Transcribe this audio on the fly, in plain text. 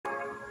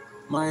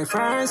My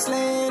first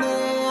lady,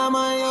 I'm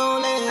my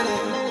own lady.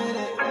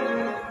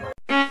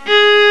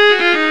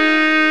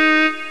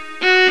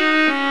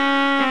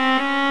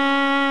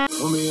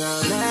 Me,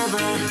 I'll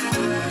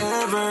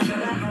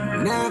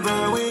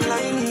never will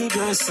I leave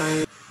your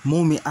side.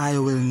 Mommy, I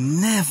will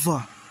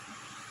never,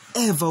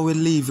 ever will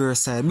leave your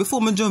side. Before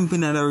me jump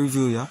in at the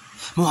review, yeah,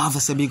 I have to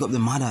say big up the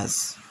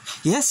mothers.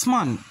 Yes,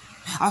 man.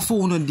 I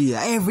phone a day.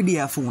 Every day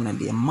I phone a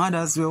day.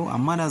 Mothers, bro.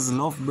 And mothers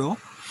love, bro.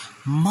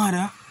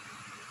 Mother,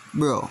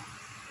 bro.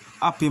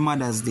 Happy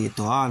Mother's Day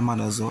to all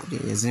mothers out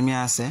there. You see me,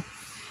 I say?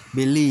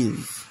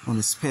 Believe on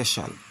the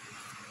special.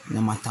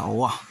 No matter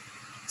what.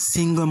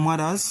 Single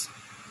mothers,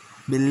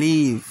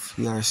 believe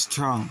you are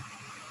strong.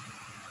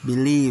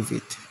 Believe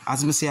it.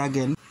 As me say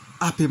again,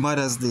 Happy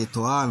Mother's Day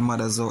to all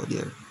mothers out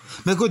there.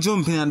 Me go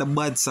jump in on the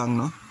bad song,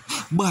 no?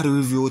 Bad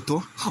review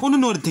too. Oh, no,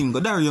 know the thing, go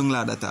that young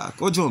lad attack.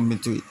 Go jump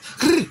into it.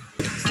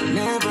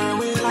 Never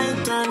will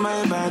I turn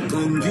my back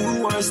on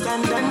you or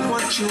stand and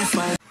watch you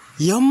fight.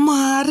 You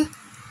mad?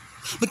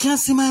 We can't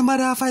see my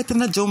mother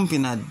fighting and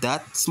jumping at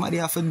that. Somebody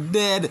have a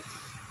dead.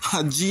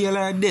 A jail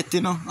or death,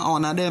 you know.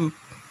 One of them.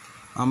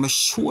 I'm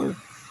sure.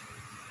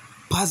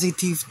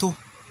 Positive too.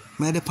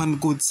 Made up on the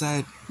good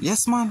side.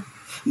 Yes, man.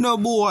 No,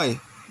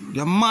 boy.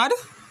 You mad?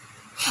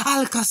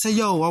 Alka say,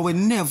 yo, I will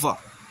never,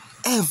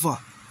 ever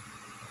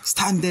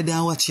stand there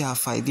and watch you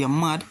fight. You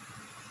mad?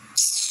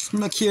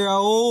 Look here,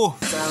 oh.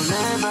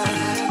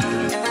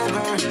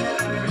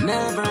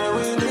 Never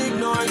will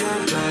ignore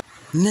your cry.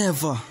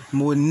 Never,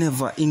 will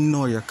never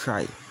ignore your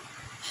cry.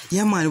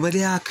 Yeah, man, where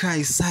they are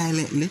cry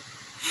silently,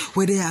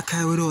 where they are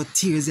cry without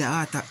tears, they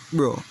are attack,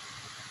 bro.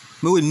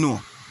 Me will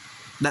know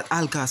that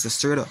Alka is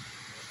straight up.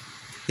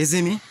 You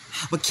see me?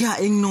 But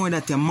can't ignore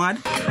that you're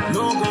mad.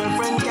 No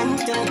girlfriend can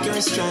take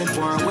your stride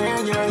for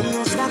wearing your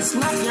heels, that's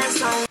not your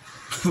sign.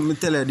 Let me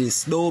tell you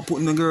this, don't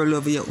put no girl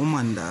over your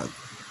woman, dog.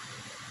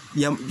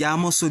 You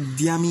must so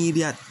damn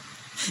idiot.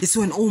 It's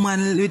when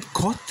woman with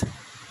cut,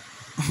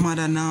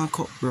 mother now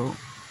cut, bro.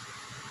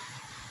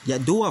 You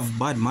do have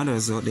bad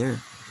mothers out there.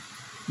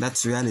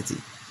 That's reality.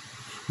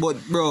 But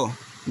bro,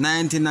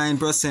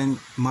 99%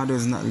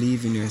 mothers not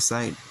leaving your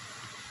side.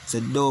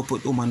 So don't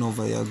put woman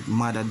over your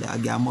mother,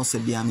 dog. You must so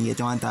damn idiot.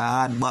 You want a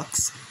hard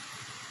box.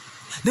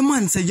 The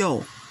man say,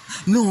 yo,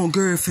 no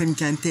girlfriend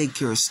can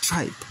take your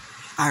stripe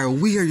or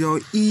wear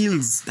your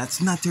heels. That's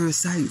not your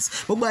size.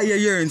 But by your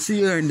yearn, see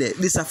you earn that.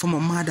 This is from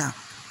a mother.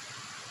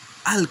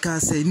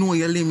 Alka say, know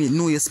your limit,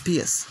 know your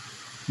space.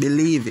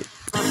 Believe it.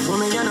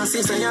 Mommy, you know,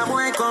 see, say your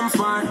boy come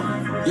far.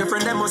 Your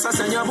friend them must have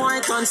said your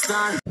boy turn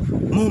star.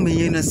 Mommy,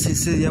 you know, see,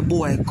 say your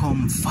boy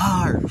come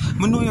far.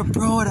 I know you're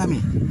proud of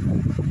me.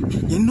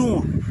 You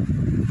know,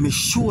 me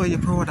sure you're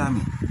proud of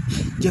me.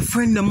 Your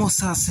friend them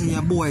must have said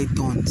your boy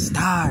turn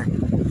star.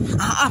 I'm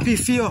happy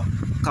for you.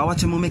 Because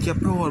watch him make you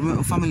proud, make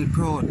your family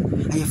proud.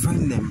 And your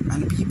friend them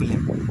and the people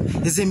them.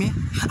 You see me?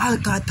 I'll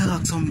talk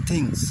some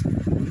things.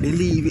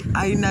 Believe it.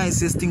 I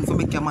nicest thing for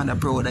make your mother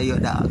proud of your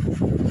dog.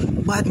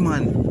 Bad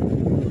man.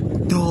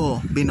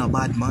 Don't be no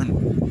bad man.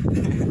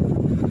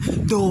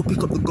 Don't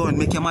pick up the gun,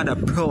 make your mother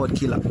proud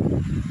killer.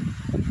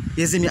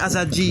 You see me? As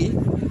a G,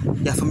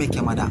 you have to make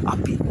your mother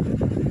happy.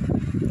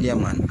 Yeah,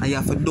 man. And you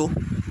have to do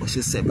what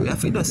she said, bro. You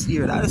have to just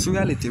hear that. That's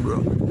reality, bro.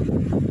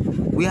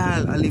 We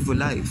all live a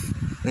life.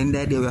 In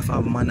that day, we have to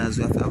have manners,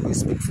 we have to have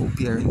respectful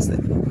parents.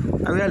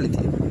 A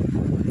reality.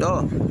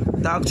 No,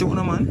 talk to you,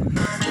 no, man.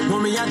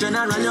 Mommy, a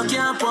general, you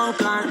can't punk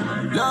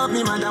her. Love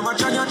me, mother,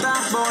 watch how you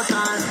talk about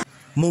her.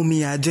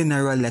 Mommy, a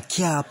general, you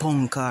can't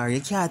punk her.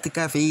 You can't take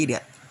her for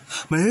idiot.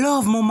 I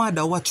love my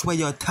mother, watch what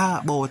you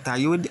talk about her.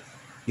 You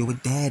were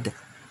dead.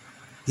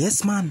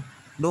 Yes, man.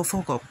 Don't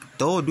fuck up.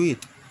 Don't do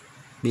it.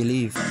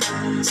 Believe.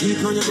 See,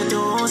 now you get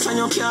your house and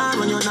your car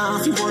when you're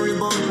not you worry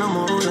about no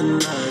more than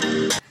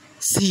that.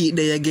 See,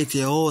 there you get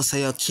your house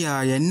and your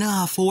car. You're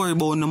not worry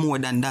about no more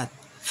than that.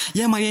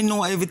 Yeah, man, you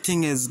know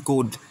everything is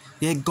good.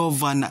 You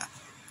govern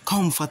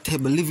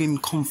comfortable, living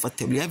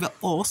comfortable. You have your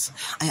house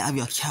and you have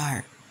your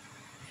car.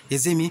 You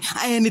see me?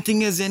 And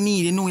anything else you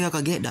need, you know you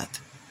can get that.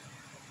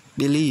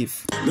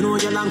 Believe. You know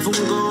you long for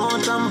go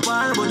out and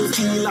par, but you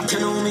feel like you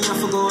know me have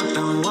to go out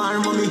and war,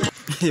 mommy.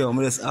 Yo, I'm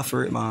just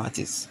offer it, my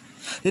artist.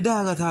 The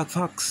dog attack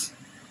facts.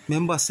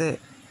 Remember say,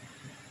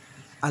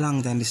 a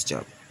long time this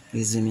job.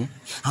 You see me?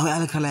 And we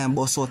Alkaline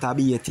boss out a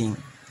be a thing.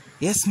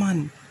 Yes,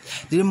 man.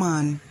 The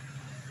man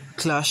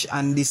clash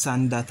and this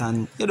and that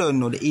and you don't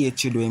know the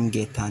hatred him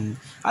get and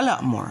a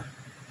lot more.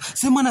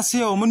 See, man, I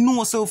say, oh, I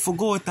know so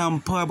forgot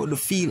and par, but the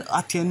feel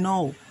at you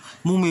now.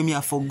 Mommy, me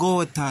have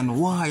forgotten.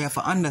 Why? I have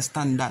to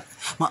understand that.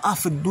 I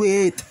have to do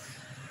it.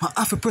 I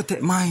have to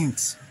protect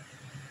minds.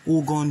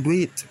 Who gonna do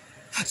it?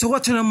 So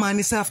what you know, man,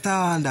 is after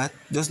all that,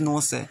 just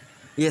know, say,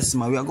 yes,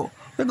 man, we go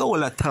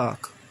all a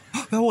talk.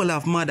 We all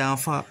have mother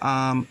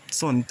and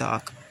son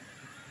talk.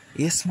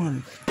 Yes,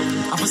 man. I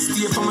have to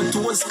stay from my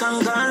toes,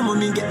 kangar,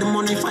 money, get the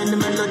money, find the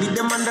melody,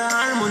 them and the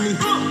harmony.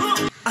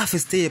 I have to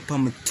stay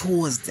upon my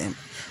toes, them.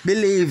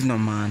 Believe no,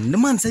 man. The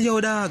man say, yo,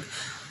 dog,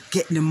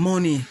 get the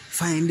money,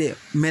 find the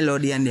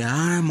melody and the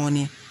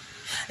harmony,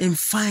 and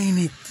find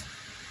it.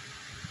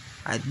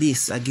 At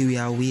this, I give you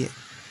a way.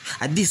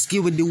 At this,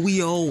 give you the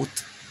way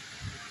out.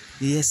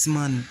 Yes,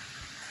 man.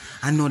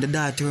 I know the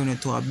dad turned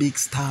into a big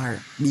star,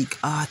 big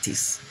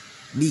artist.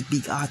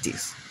 Big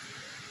artist.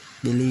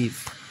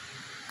 Believe.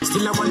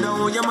 Still I wonder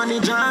how you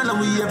manage all and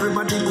we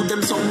everybody good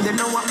them song, they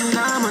know what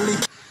normally.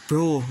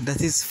 Bro,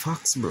 that is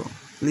facts, bro.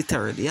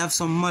 Literally. You have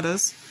some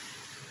mothers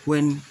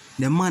when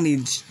they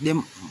manage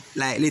them,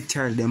 like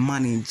literally they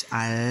manage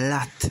a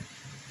lot.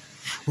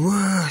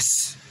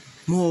 Worse.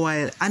 More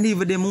wild. And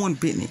even them own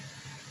pitney.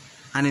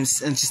 And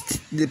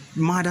the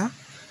mother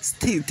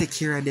still take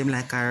care of them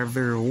like her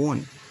very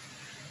own.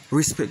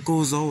 Respect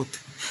goes out.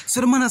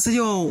 So the man say,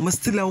 yo, I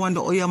still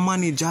wonder how you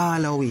manage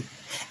all the way.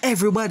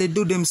 Everybody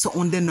do them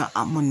something they not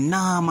happen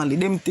normally.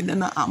 Them things they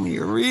not happen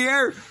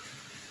rare.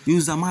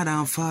 Use a mother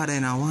and father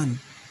in a one.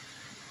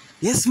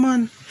 Yes,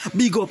 man.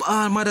 Big up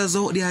all mothers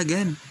out there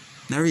again.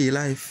 In real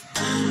life.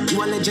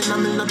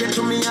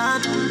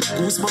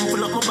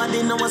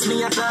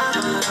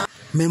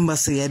 Remember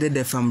say I did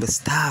that from the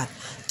start.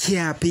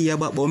 Can't pay you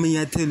back, but me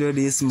I tell you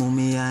this,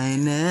 mommy, I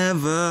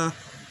never.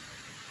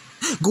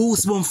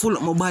 Goosebumps full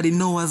up my body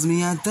now as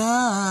me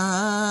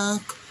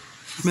attack.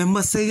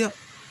 Remember say you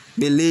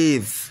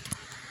believe.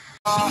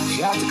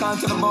 She article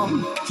to the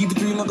bum, keep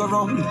it real no go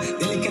wrong.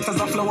 Delicate as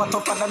a flower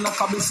tougher than a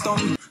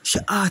cobblestone. She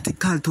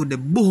article to the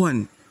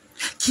bone,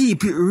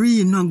 keep it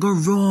real no go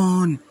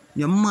wrong.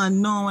 Your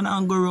man no when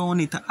I go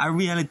round it. I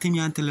reality me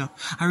and tell you.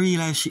 I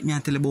realize shit me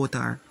and tell you about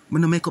her.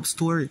 Me no make up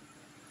story.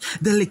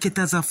 Delicate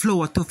as a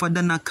flower, tougher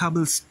than a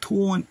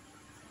cobblestone.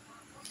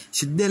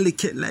 She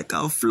delicate like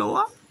a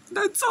flower.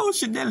 That's how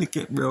she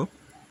delicate, bro.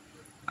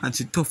 And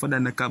she tougher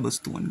than a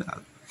cobblestone,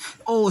 dog.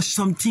 Oh,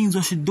 some things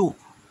what she do.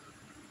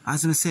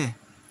 As I say,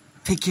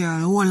 take care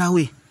of all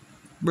away.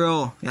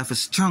 Bro, you have to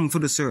strong for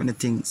the certain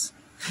things.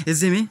 You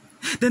see me?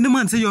 Then the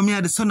man say, yo, me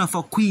are the son of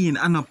a queen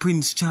and a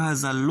Prince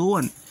Charles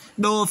alone.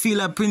 Don't feel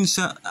like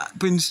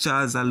Prince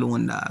Charles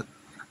alone, dog.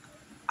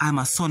 I'm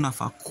a son of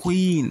a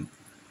queen.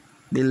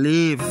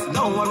 Believe.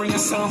 Don't worry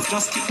yourself,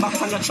 just keep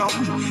back on your chop.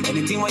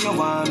 Anything what you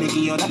want, make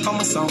you that come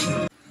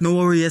myself. No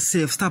worry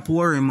yourself, stop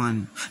worrying,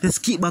 man.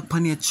 Just keep back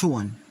on your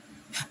tune.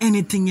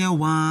 Anything you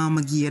want,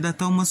 I give you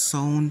that on my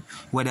sound.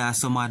 Whether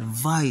some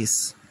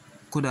advice,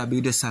 could I be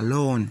this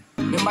alone?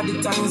 Remember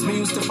the times we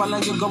used to follow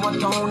you go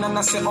down and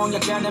I say, oh, you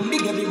can't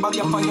big every bag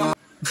upon your.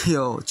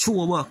 Yo,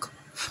 chew back.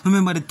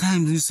 Remember the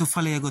times we used to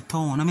follow you go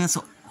town. I mean,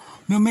 so,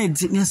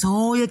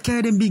 oh, you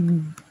carry them big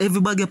every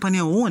bag upon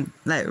your own.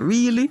 Like,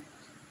 really?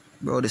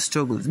 Bro, the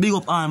struggles. Big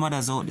up all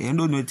mothers out there. You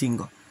don't know anything.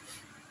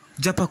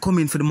 Japa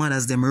coming for the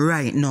mothers them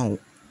right now.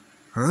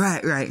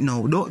 Right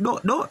now. Don't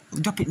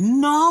drop it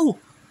now.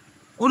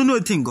 Oh, don't know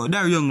the thing, go.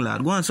 That young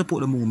lad. Go and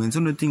support the movement.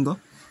 Don't know the thing, go.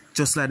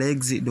 Just like the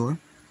exit door.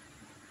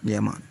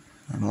 Yeah, man.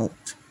 I'm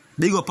out.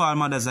 Big up all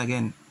mothers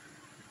again.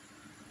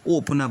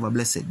 Hope you have a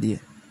blessed day.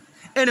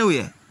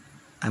 Anyway,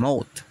 I'm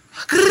out.